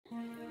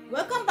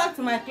Welcome back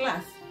to my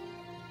class.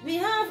 We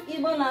have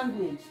Igbo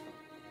language.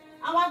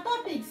 Our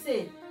topic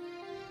says,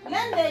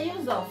 learn the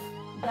use of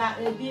ga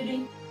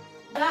ebiri.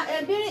 Ga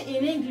ebiri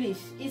in English,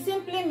 it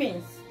simply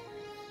means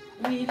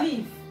we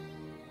live.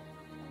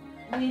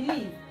 We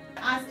live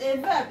as a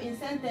verb in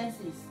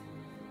sentences.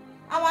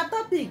 Our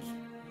topic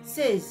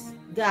says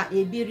ga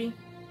ebiri.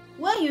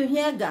 When you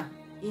hear ga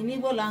in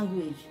Igbo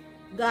language,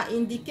 ga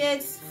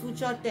indicates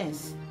future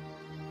tense.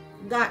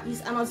 Ga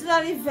is an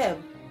auxiliary verb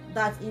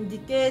that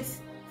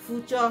indicates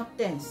future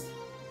tense.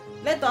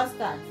 Let us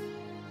start.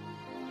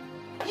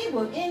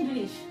 Igbo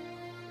English.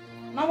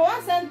 Number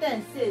one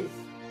sentence says,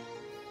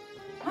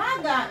 ha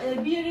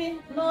ga-ebiri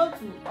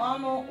n'otu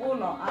ọnụ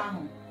ụlọ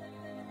ahụ.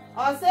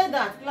 Or say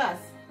that, class.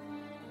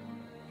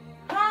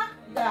 Ha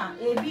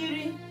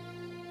ga-ebiri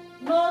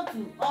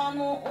n'otu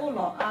ọnụ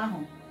ụlọ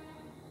ahụ.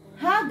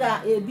 Ha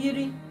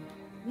ga-ebiri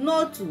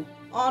n'otu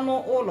ọnụ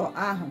ụlọ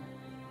ahụ.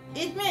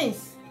 It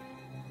means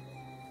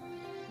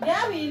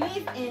they will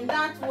live in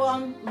that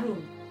one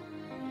room.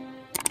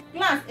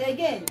 Class,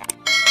 again.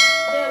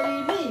 They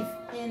will live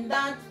in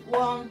that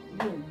one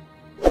room.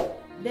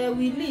 They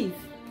will live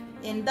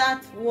in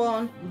that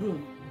one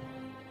room.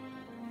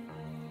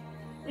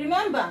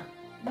 Remember,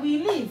 we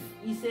live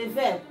is a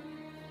verb.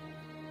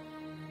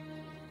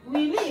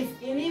 We live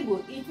in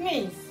Igbo, it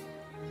means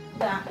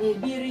ga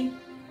ebiri.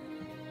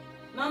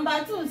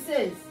 Number 2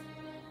 says,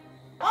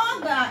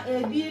 ọ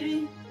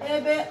ga-ebiri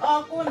ebe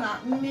ọkụ na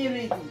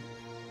mmiri dị.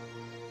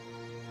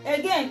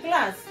 Again,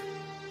 class.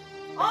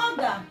 Ọ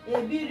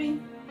ga-ebiri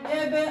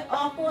ebe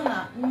ọkụ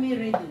na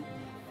mmiri dị.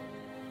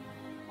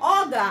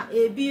 Ọ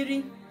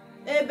ga-ebiri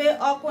ebe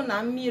ọkụ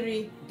na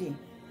mmiri dị.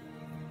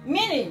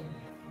 Meaning,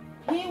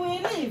 he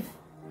will live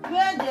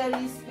where there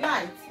is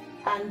light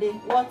and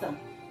water.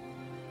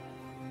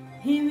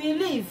 He will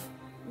live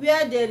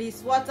where there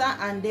is water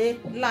and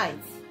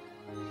light.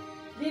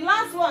 The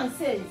last one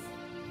says,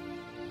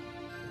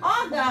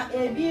 ọ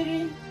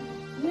ga-ebiri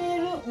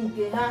n'iru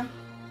nke ha.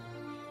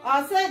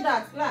 Or say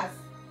that, class.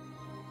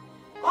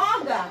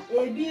 Ọ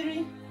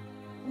ga-ebiri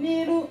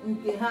n'iru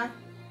nke ha.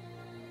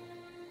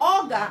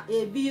 Ọ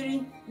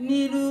ga-ebiri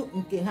n'iru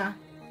nke ha.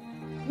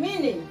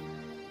 Meaning,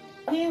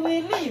 he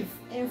will live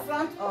in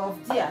front of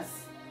theirs.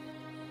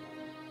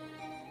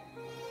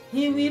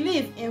 He will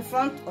live in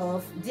front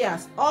of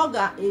theirs. Ọ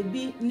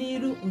ga-ebi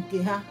n'iru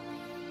nke ha.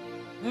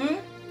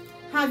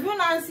 Have you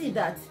now seen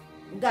that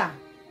ga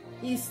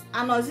is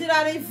an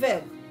auxiliary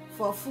verb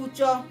for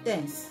future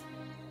tense?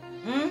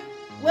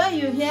 When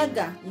you hear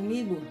ga in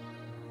Igbo,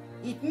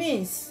 it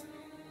means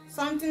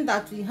something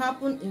that will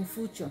happen in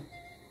future.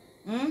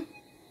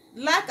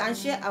 Like and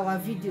share our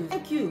video.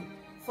 Thank you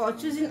for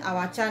choosing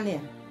our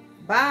channel.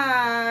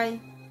 Bye.